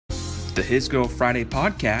The His Girl Friday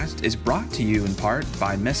podcast is brought to you in part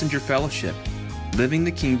by Messenger Fellowship, living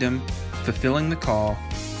the kingdom, fulfilling the call,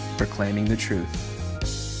 proclaiming the truth.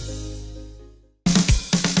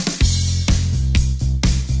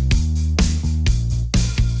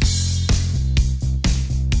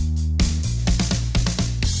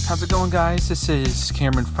 How's it going, guys? This is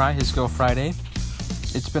Cameron Fry, His Girl Friday.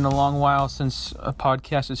 It's been a long while since a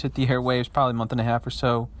podcast has hit the airwaves, probably a month and a half or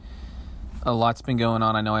so. A lot's been going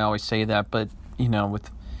on. I know I always say that, but, with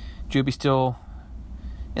Juby still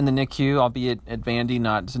in the NICU, albeit at Vandy,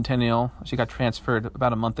 not Centennial. She got transferred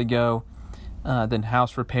about a month ago. Then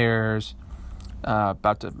house repairs,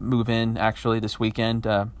 about to move in, actually, this weekend,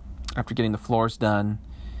 after getting the floors done,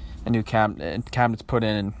 a new cabinets put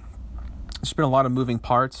in, and there's been a lot of moving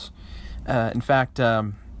parts. In fact,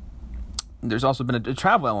 there's also been a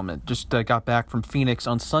travel element. Just got back from Phoenix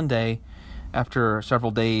on Sunday after several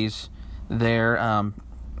days there.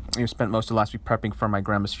 Spent most of last week prepping for my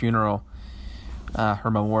grandma's funeral. Her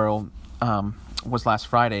memorial was last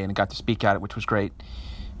Friday, and I got to speak at it, which was great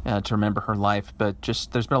to remember her life. But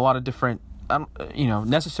just there's been a lot of different,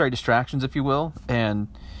 necessary distractions, if you will. And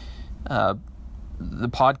the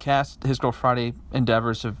podcast, His Girl Friday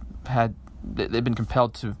endeavors they've been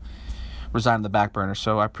compelled to resign on the back burner.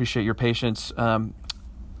 So I appreciate your patience.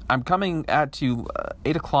 I'm coming at you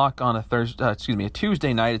 8 o'clock on a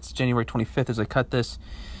Tuesday night. It's January 25th as I cut this.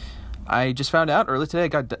 I just found out early today I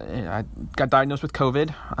got diagnosed with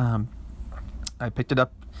COVID. I picked it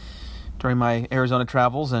up during my Arizona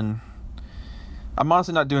travels, and I'm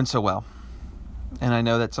honestly not doing so well. And I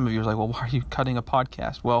know that some of you are like, well, why are you cutting a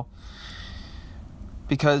podcast? Well,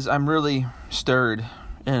 because I'm really stirred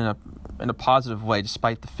in a positive way,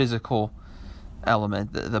 despite the physical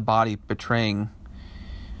element, the body betraying.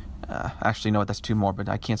 Actually, no, that's two more, but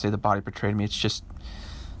I can't say the body betrayed me. It's just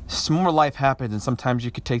some more life happens, and sometimes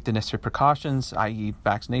you could take the necessary precautions, i.e.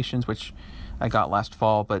 vaccinations, which I got last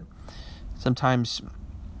fall, but sometimes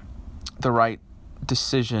the right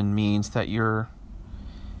decision means that you're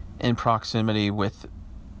in proximity with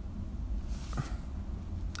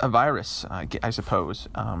a virus, I suppose.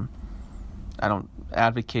 I don't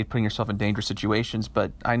advocate putting yourself in dangerous situations,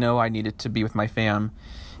 but I know I needed to be with my fam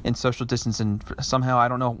in social distance, and somehow I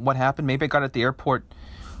don't know what happened. Maybe I got at the airport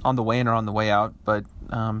on the way in or on the way out, but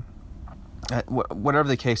whatever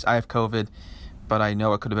the case, I have COVID, but I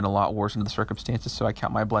know it could have been a lot worse under the circumstances, so I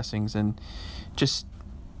count my blessings, and just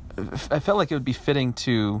I felt like it would be fitting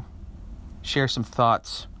to share some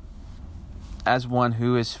thoughts as one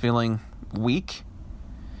who is feeling weak,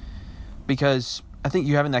 because I think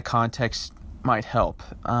you having that context might help.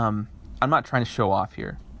 I'm not trying to show off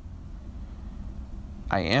here.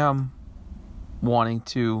 I am wanting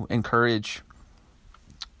to encourage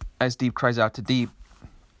as deep cries out to deep.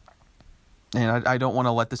 And I don't want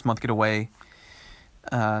to let this month get away.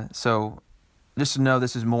 So just to know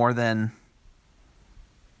this is more than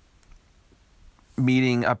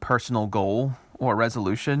meeting a personal goal or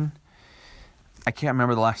resolution. I can't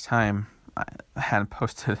remember the last time I hadn't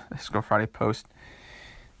posted a His Girl Friday post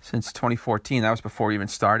since 2014. That was before we even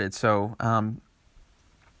started. So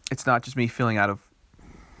it's not just me feeling out of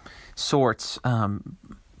sorts,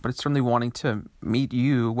 but it's certainly wanting to meet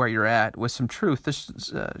you where you're at with some truth,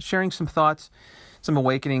 just sharing some thoughts, some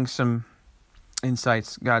awakening, some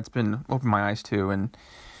insights God's been opening my eyes to. And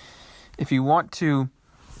if you want to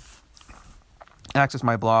access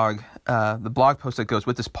my blog, the blog post that goes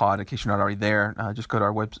with this pod, in case you're not already there, just go to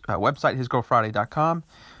our website, hisgirlfriday.com,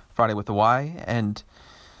 Friday with a Y, and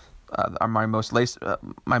my most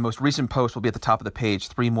recent post will be at the top of the page,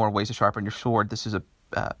 3 more ways to sharpen your sword. This is a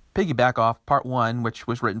piggyback off part 1, which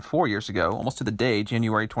was written 4 years ago, almost to the day,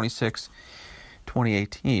 January 26,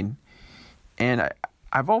 2018. And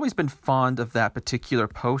I've always been fond of that particular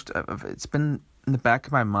post. It's been in the back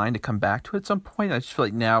of my mind to come back to it at some point. I just feel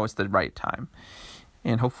like now is the right time.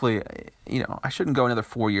 And hopefully, I shouldn't go another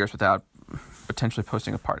 4 years without potentially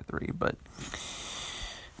posting a part 3. But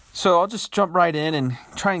so I'll just jump right in and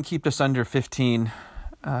try and keep this under 15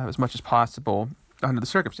 as much as possible under the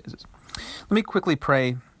circumstances. Let me quickly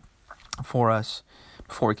pray for us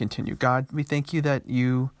before we continue. God, we thank you that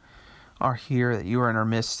you are here, that you are in our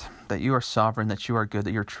midst, that you are sovereign, that you are good,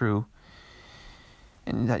 that you're true,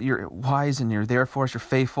 and that you're wise and you're there for us, you're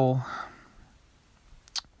faithful.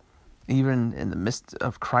 Even in the midst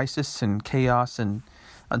of crisis and chaos and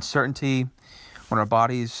uncertainty, when our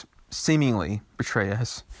bodies seemingly betray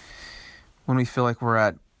us, when we feel like we're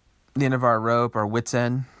at the end of our rope, our wit's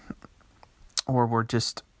end, or we're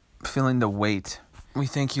just feeling the weight. We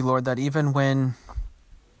thank you, Lord, that even when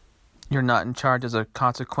you're not in charge as a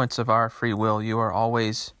consequence of our free will, you are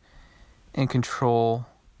always in control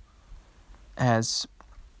as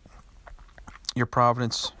your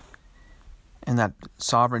providence and that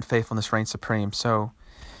sovereign faithfulness reigns supreme. So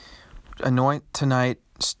anoint tonight.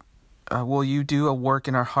 Will you do a work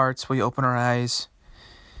in our hearts? Will you open our eyes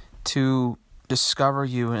to discover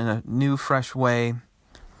you in a new, fresh way?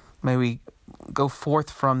 May we go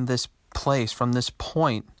forth from this place, from this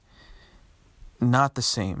point, not the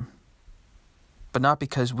same, but not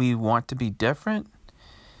because we want to be different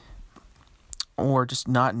or just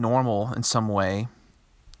not normal in some way,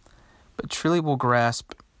 but truly will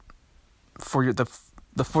grasp for your the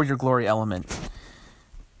for your glory element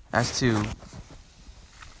as to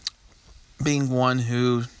being one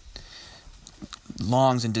who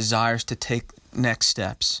longs and desires to take next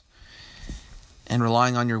steps and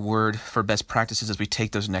relying on your word for best practices as we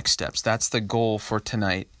take those next steps. That's the goal for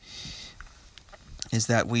tonight, is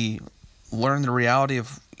that we learn the reality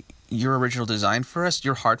of your original design for us,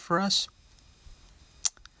 your heart for us.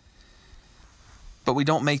 But we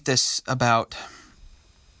don't make this about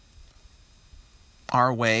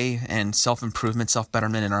our way and self-improvement,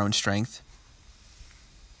 self-betterment in our own strength.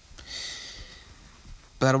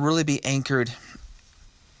 But it'll really be anchored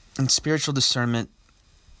in spiritual discernment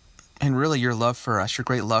and really your love for us, your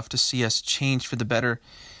great love to see us change for the better,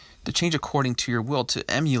 to change according to your will, to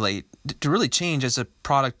emulate, to really change as a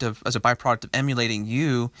byproduct of emulating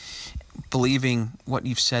you, believing what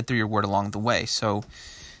you've said through your word along the way. So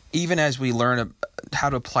even as we learn how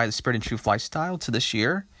to apply the Spirit and Truth lifestyle to this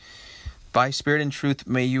year, by Spirit and Truth,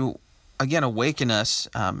 may you again awaken us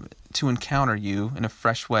to encounter you in a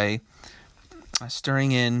fresh way,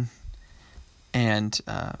 stirring in and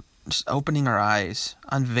just opening our eyes,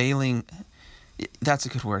 unveiling, that's a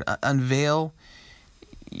good word, unveil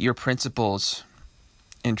your principles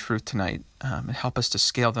in truth tonight, and help us to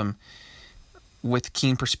scale them with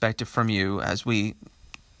keen perspective from you as we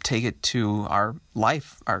take it to our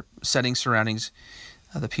life, our settings, surroundings,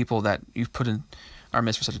 the people that you've put in our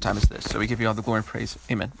midst for such a time as this. So we give you all the glory and praise.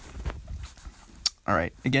 Amen. All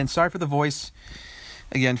right. Again, sorry for the voice.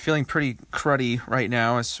 Again, feeling pretty cruddy right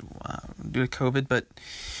now as due to COVID, but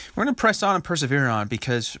we're going to press on and persevere on,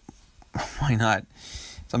 because why not?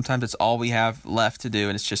 Sometimes it's all we have left to do,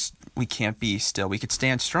 and it's just we can't be still. We could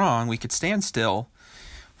stand strong. We could stand still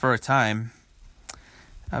for a time.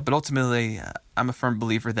 But ultimately, I'm a firm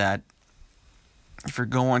believer that if you're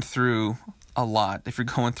going through a lot, if you're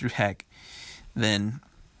going through heck, then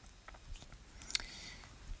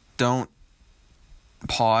don't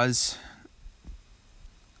pause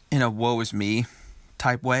in a woe is me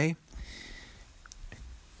type way.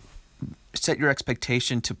 Set your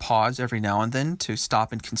expectation to pause every now and then, to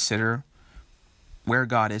stop and consider where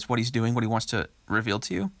God is, what he's doing, what he wants to reveal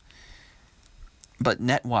to you. But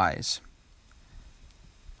net-wise,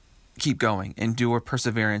 keep going. Endure,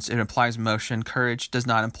 perseverance. It implies motion. Courage does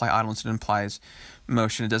not imply idleness. It implies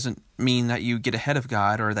motion. It doesn't mean that you get ahead of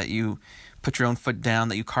God or that you put your own foot down,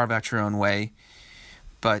 that you carve out your own way.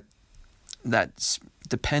 But that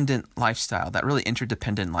dependent lifestyle, that really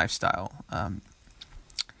interdependent lifestyle,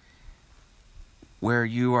 where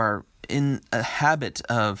you are in a habit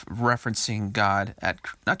of referencing God at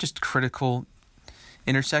not just critical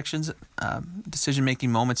intersections,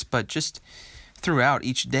 decision-making moments, but just throughout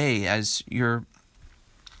each day as you're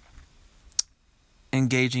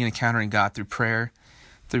engaging and encountering God through prayer,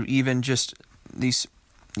 through even just these,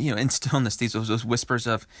 in stillness, those whispers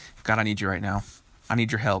of, God, I need you right now. I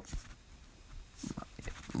need your help.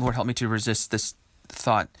 Lord, help me to resist this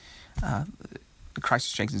thought. Christ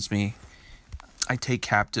strengthens me. I take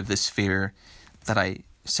captive this fear that I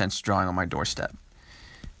sense drawing on my doorstep.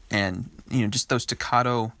 And, just those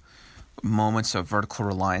staccato moments of vertical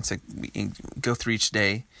reliance that we go through each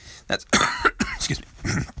day. That's, excuse me.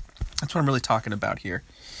 That's what I'm really talking about here.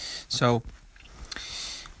 So,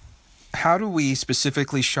 how do we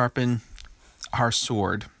specifically sharpen our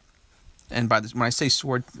sword? And by this, when I say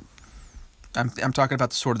sword, I'm talking about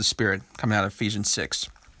the sword of the Spirit coming out of Ephesians 6.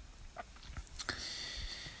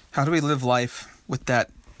 How do we live life with that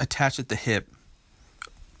attached at the hip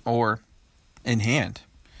or in hand,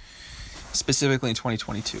 specifically in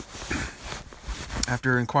 2022?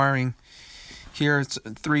 After inquiring, here are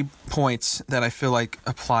 3 points that I feel like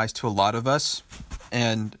applies to a lot of us,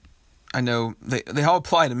 and I know they all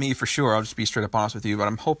apply to me for sure. I'll just be straight up honest with you, but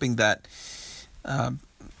I'm hoping that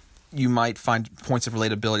you might find points of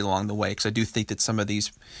relatability along the way, because I do think that some of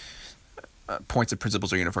these points and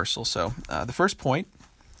principles are universal. So the first point,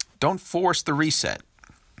 don't force the reset.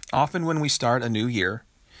 Often when we start a new year,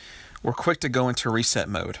 we're quick to go into reset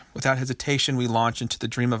mode. Without hesitation, we launch into the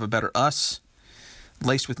dream of a better us,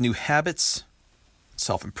 laced with new habits,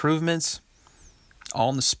 self-improvements,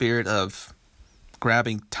 all in the spirit of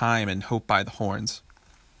grabbing time and hope by the horns.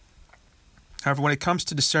 However, when it comes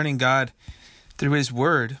to discerning God through His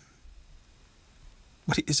Word,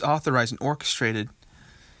 what is authorized and orchestrated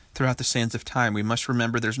throughout the sands of time, we must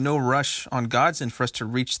remember there's no rush on God's end for us to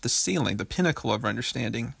reach the ceiling, the pinnacle of our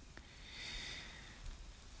understanding.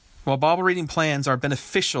 While Bible reading plans are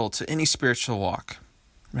beneficial to any spiritual walk,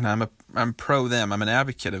 and I'm pro them, I'm an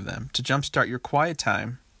advocate of them, to jumpstart your quiet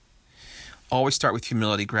time, always start with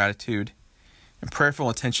humility, gratitude, and prayerful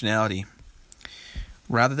intentionality.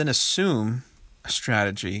 Rather than assume a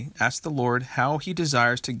strategy, ask the Lord how He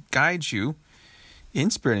desires to guide you in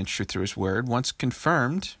spirit and truth through His Word. Once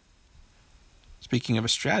confirmed, speaking of a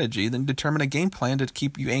strategy, then determine a game plan to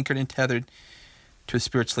keep you anchored and tethered to the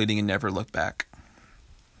Spirit's leading and never look back.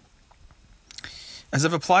 As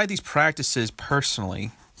I've applied these practices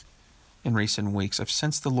personally in recent weeks, I've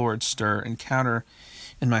sensed the Lord stir, encounter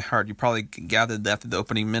in my heart. You probably gathered that through the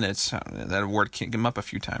opening minutes. That word came up a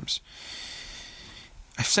few times.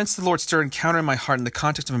 I've sensed the Lord stir, encounter in my heart in the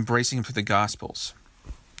context of embracing Him through the Gospels.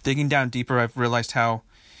 Digging down deeper, I've realized how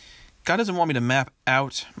God doesn't want me to map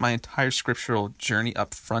out my entire scriptural journey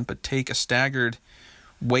up front, but take a staggered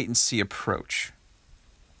wait-and-see approach,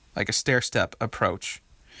 like a stair-step approach,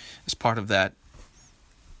 as part of that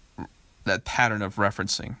pattern of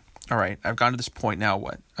referencing. All right, I've gotten to this point, now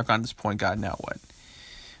what? I've gotten to this point, God, now what?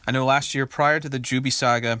 I know last year, prior to the Juby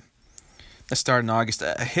saga that started in August,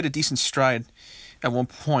 I hit a decent stride at one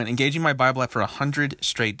point, engaging my Bible app for 100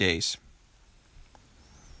 straight days.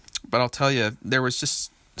 But I'll tell you, there was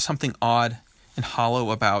just something odd and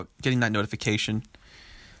hollow about getting that notification.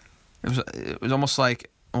 It was almost like,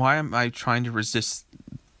 why am I trying to resist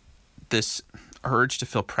this urge to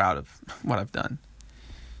feel proud of what I've done?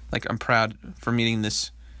 Like, I'm proud for meeting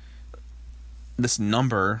this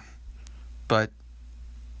number, but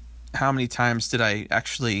how many times did I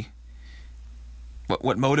actually...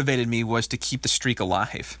 What motivated me was to keep the streak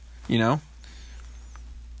alive, you know?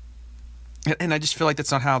 And I just feel like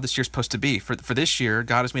that's not how this year's supposed to be. For this year,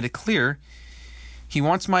 God has made it clear He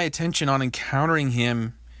wants my attention on encountering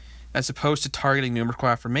Him as opposed to targeting numerical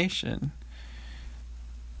affirmation.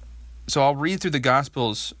 So I'll read through the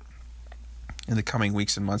Gospels in the coming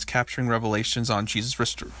weeks and months, capturing revelations on Jesus'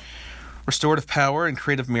 restorative power and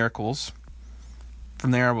creative miracles. From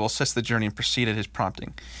there, I will assess the journey and proceed at His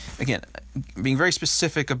prompting. Again, being very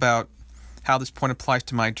specific about how this point applies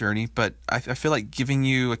to my journey, but I feel like giving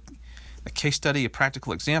you a case study, a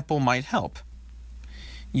practical example might help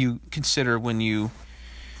you consider when you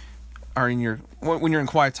are when you're in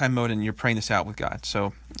quiet time mode and you're praying this out with God.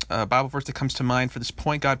 So, a Bible verse that comes to mind for this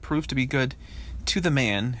point: God proves to be good to the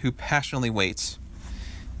man who passionately waits,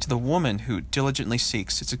 to the woman who diligently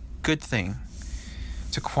seeks. It's a good thing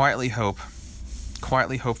to quietly hope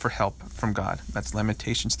for help from God. That's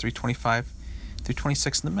Lamentations 3:25 through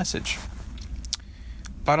 26 in the Message.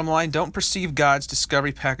 Bottom line, don't perceive God's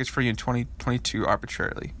discovery package for you in 2022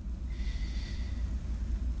 arbitrarily.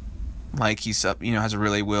 Like He's up, has a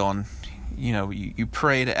relay wheel, and you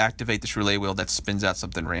pray to activate this relay wheel that spins out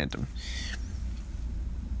something random.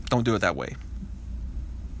 Don't do it that way.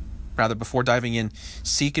 Rather, before diving in,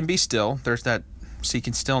 seek and be still. There's that seek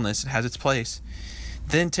and stillness. It has its place.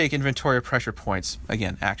 Then take inventory of pressure points.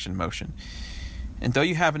 Again, action, motion. And though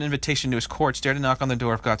you have an invitation to His courts, dare to knock on the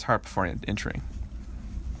door of God's heart before entering.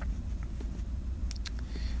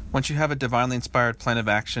 Once you have a divinely inspired plan of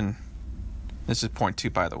action, this is point 2,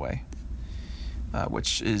 by the way,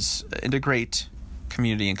 which is integrate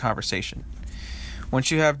community and conversation.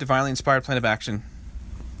 Once you have divinely inspired plan of action,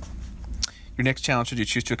 your next challenge, should you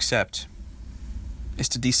choose to accept, is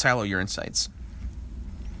to de-silo your insights.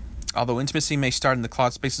 Although intimacy may start in the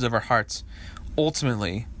cloud spaces of our hearts,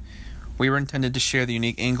 ultimately, we were intended to share the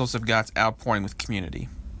unique angles of God's outpouring with community.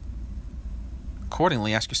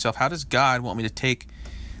 Accordingly, ask yourself, how does God want me to take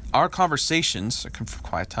our conversations, from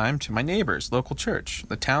quiet time, to my neighbors, local church,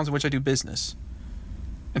 the towns in which I do business,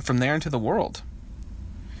 and from there into the world?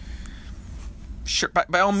 Sure,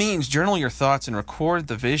 by all means, journal your thoughts and record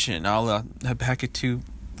the vision, a la Habakkuk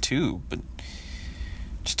 2, but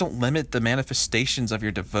just don't limit the manifestations of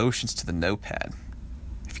your devotions to the notepad,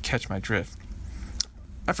 if you catch my drift.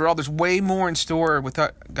 After all, there's way more in store with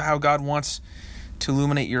how God wants to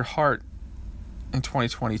illuminate your heart in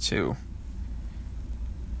 2022.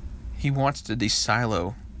 He wants to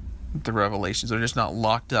de-silo the revelations. They're just not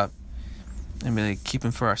locked up and really keep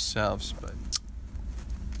them for ourselves. But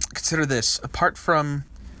consider this. Apart from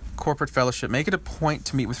corporate fellowship, make it a point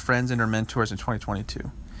to meet with friends and or mentors in 2022.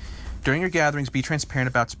 During your gatherings, be transparent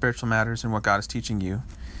about spiritual matters and what God is teaching you.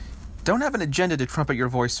 Don't have an agenda to trumpet your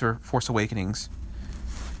voice or force awakenings.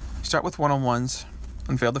 Start with one-on-ones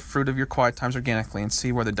Unveil the fruit of your quiet times organically and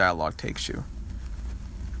see where the dialogue takes you.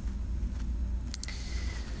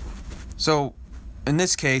 So, in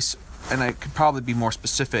this case, and I could probably be more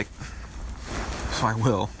specific, so I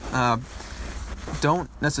will, don't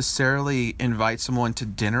necessarily invite someone to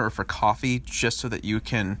dinner or for coffee just so that you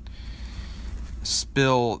can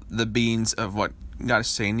spill the beans of what God is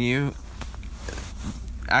saying to you.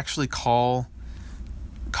 Actually call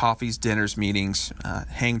coffees, dinners, meetings,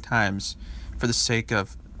 hang times for the sake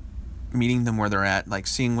of meeting them where they're at, like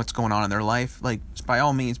seeing what's going on in their life. Like, by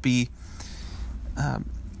all means, be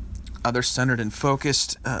other-centered and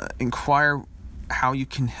focused. Inquire how you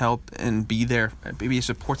can help and be there, maybe a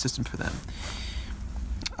support system for them.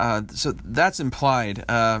 So that's implied.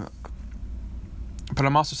 But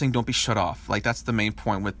I'm also saying don't be shut off. Like, that's the main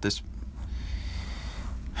point with this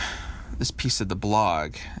piece of the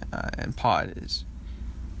blog and pod is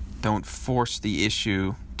don't force the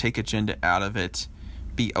issue, take agenda out of it,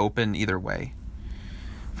 be open either way.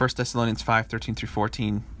 1 Thessalonians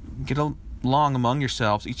 5:13-14, get along among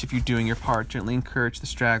yourselves, each of you doing your part, gently encourage the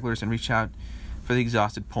stragglers and reach out for the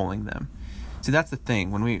exhausted, pulling them. See, that's the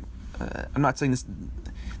thing. When we, I'm not saying this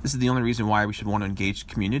is the only reason why we should want to engage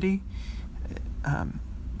community,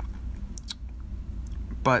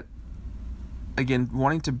 but again,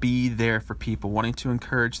 wanting to be there for people, wanting to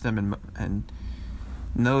encourage them and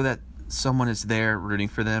know that someone is there rooting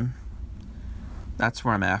for them, that's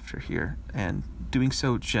where I'm after here. And doing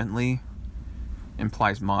so gently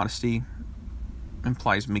implies modesty,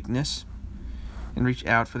 implies meekness, and reach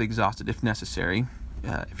out for the exhausted if necessary.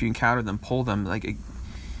 If you encounter them, pull them,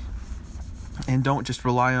 and don't just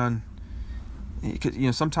rely on,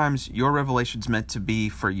 because sometimes your revelation's meant to be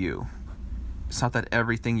for you. It's not that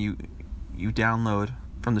everything you download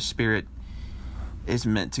from the Spirit is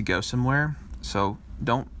meant to go somewhere. So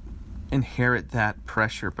don't inherit that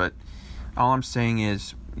pressure. But all I'm saying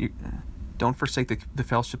is, don't forsake the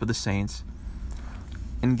fellowship of the saints.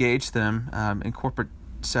 Engage them in corporate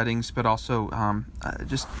settings, but also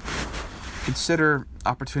just consider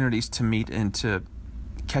opportunities to meet and to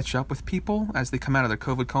catch up with people as they come out of their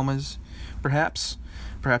COVID comas. Perhaps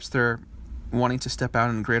they're wanting to step out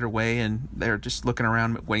in a greater way and they're just looking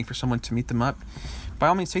around waiting for someone to meet them up. By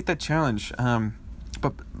all means, take that challenge,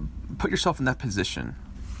 but put yourself in that position.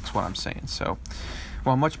 That's what I'm saying. So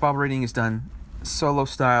while much Bible reading is done solo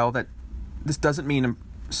style, this doesn't mean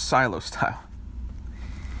silo style.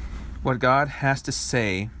 What God has to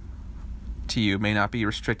say to you may not be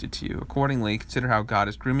restricted to you. Accordingly, consider how God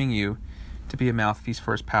is grooming you to be a mouthpiece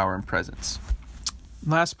for his power and presence.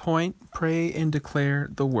 Last point, pray and declare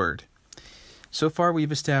the word. So far,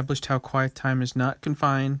 we've established how quiet time is not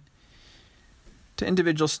confined to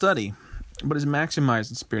individual study, but is maximized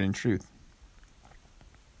in spirit and truth.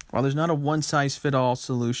 While there's not a one-size-fits-all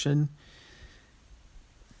solution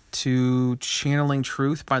to channeling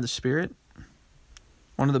truth by the Spirit,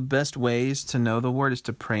 one of the best ways to know the word is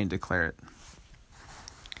to pray and declare it.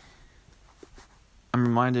 I'm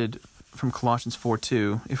reminded from Colossians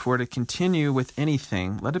 4:2, if we're to continue with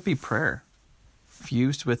anything, let it be prayer,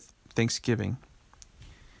 fused with thanksgiving.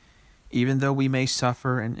 Even though we may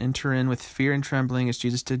suffer and enter in with fear and trembling as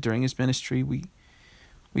Jesus did during his ministry,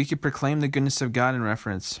 we could proclaim the goodness of God in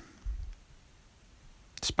reference.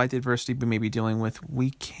 Despite the adversity we may be dealing with,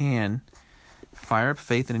 we can fire up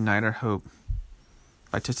faith and ignite our hope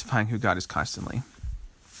by testifying who God is constantly.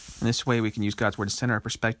 In this way, we can use God's word to center our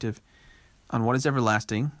perspective on what is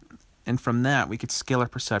everlasting, and from that, we could scale our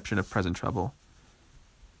perception of present trouble,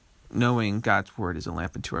 knowing God's word is a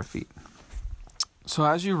lamp unto our feet. So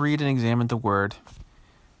as you read and examine the word,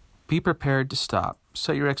 be prepared to stop.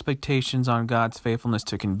 Set your expectations on God's faithfulness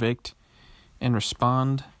to convict and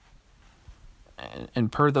respond.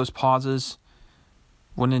 And per those pauses,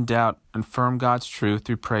 when in doubt, affirm God's truth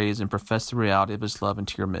through praise and profess the reality of his love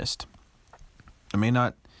into your midst. It may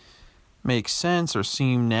not make sense or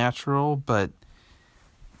seem natural, but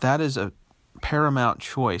that is a paramount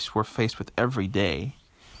choice we're faced with every day.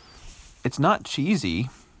 It's not cheesy.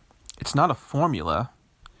 It's not a formula.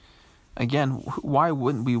 Again, why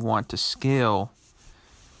wouldn't we want to scale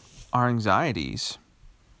our anxieties,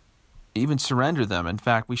 even surrender them? In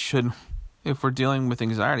fact, we should, if we're dealing with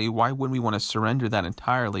anxiety, why wouldn't we want to surrender that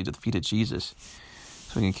entirely to the feet of Jesus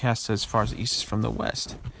so we can cast it as far as the east is from the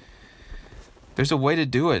west? There's a way to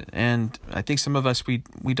do it, and I think some of us, we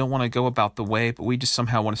don't want to go about the way, but we just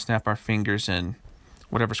somehow want to snap our fingers and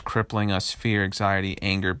whatever's crippling us, fear, anxiety,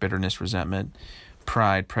 anger, bitterness, resentment,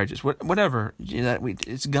 pride, prejudice, whatever,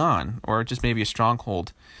 it's gone, or just maybe a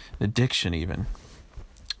stronghold, addiction even.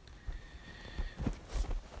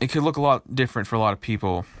 It could look a lot different for a lot of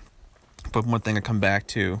people, but one thing I come back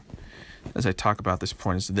to as I talk about this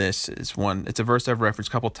point is one. It's a verse I've referenced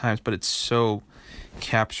a couple of times, but it so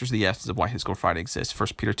captures the essence of why His Goal Friday exists.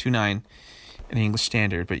 1 Peter 2:9 in the English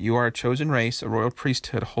Standard. But you are a chosen race, a royal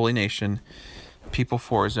priesthood, a holy nation, a people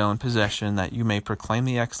for His own possession, that you may proclaim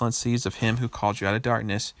the excellencies of Him who called you out of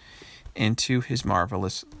darkness into His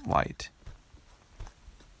marvelous light.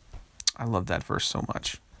 I love that verse so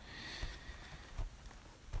much.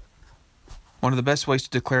 One of the best ways to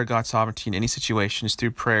declare God's sovereignty in any situation is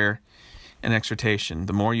through prayer and exhortation.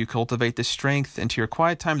 The more you cultivate this strength into your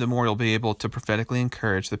quiet time, the more you'll be able to prophetically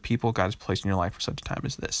encourage the people God has placed in your life for such a time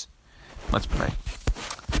as this. Let's pray.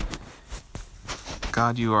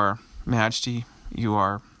 God, you are majesty. You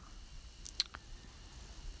are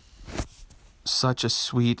such a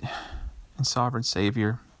sweet and sovereign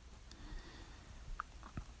Savior.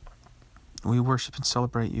 We worship and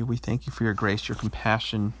celebrate you. We thank you for your grace, your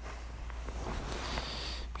compassion.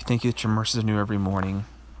 We thank you that your mercies are new every morning.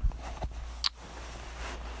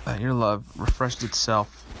 That your love refreshed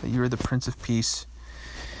itself. That you are the Prince of Peace.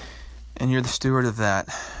 And you're the steward of that.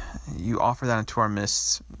 You offer that into our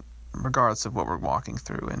midst, regardless of what we're walking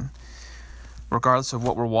through. And regardless of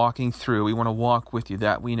what we're walking through, we want to walk with you.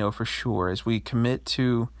 That we know for sure. As we commit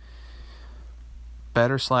to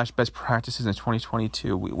better/best practices in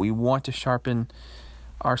 2022, we want to sharpen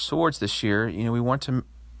our swords this year. We want to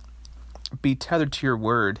be tethered to your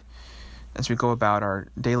word as we go about our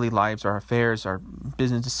daily lives, our affairs, our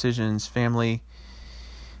business decisions, family,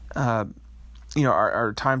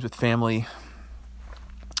 our times with family.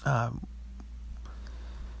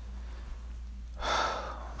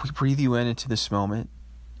 We breathe you into this moment.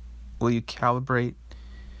 Will you calibrate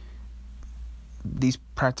these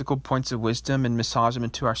practical points of wisdom and massage them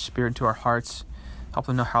into our spirit, into our hearts? Help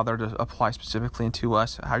them know how they're to apply specifically into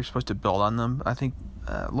us, how you're supposed to build on them. I think,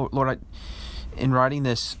 Lord, in writing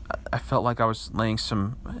this, I felt like I was laying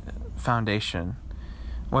some foundation.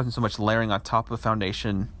 It wasn't so much layering on top of a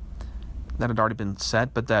foundation that had already been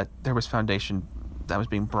set, but that there was foundation that was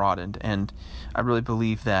being broadened. And I really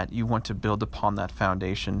believe that you want to build upon that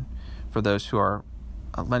foundation for those who are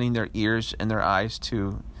lending their ears and their eyes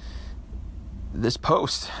to this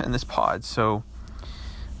post and this pod. So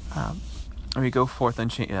may we go forth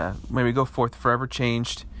forever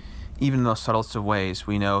changed, even in those subtlest of ways.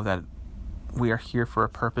 We know that we are here for a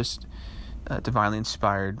purpose, divinely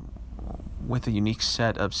inspired, with a unique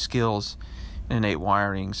set of skills and innate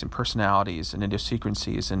wirings and personalities and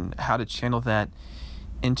idiosyncrasies, and how to channel that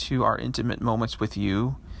into our intimate moments with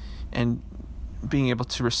you and being able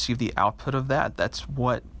to receive the output of that. That's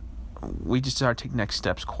what we just desire to take next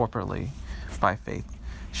steps corporately by faith.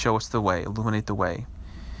 Show us the way, illuminate the way.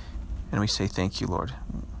 And we say thank you, Lord,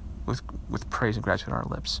 with praise and gratitude on our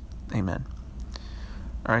lips. Amen.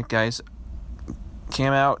 All right, guys.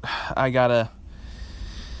 Came out. I got to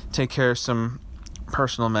take care of some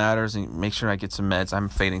personal matters and make sure I get some meds. I'm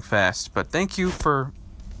fading fast. But thank you for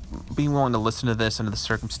being willing to listen to this under the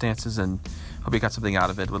circumstances, and hope you got something out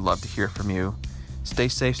of it. Would love to hear from you. Stay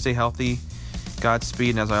safe, stay healthy.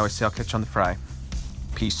 Godspeed. And as I always say, I'll catch you on the fry.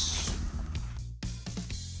 Peace.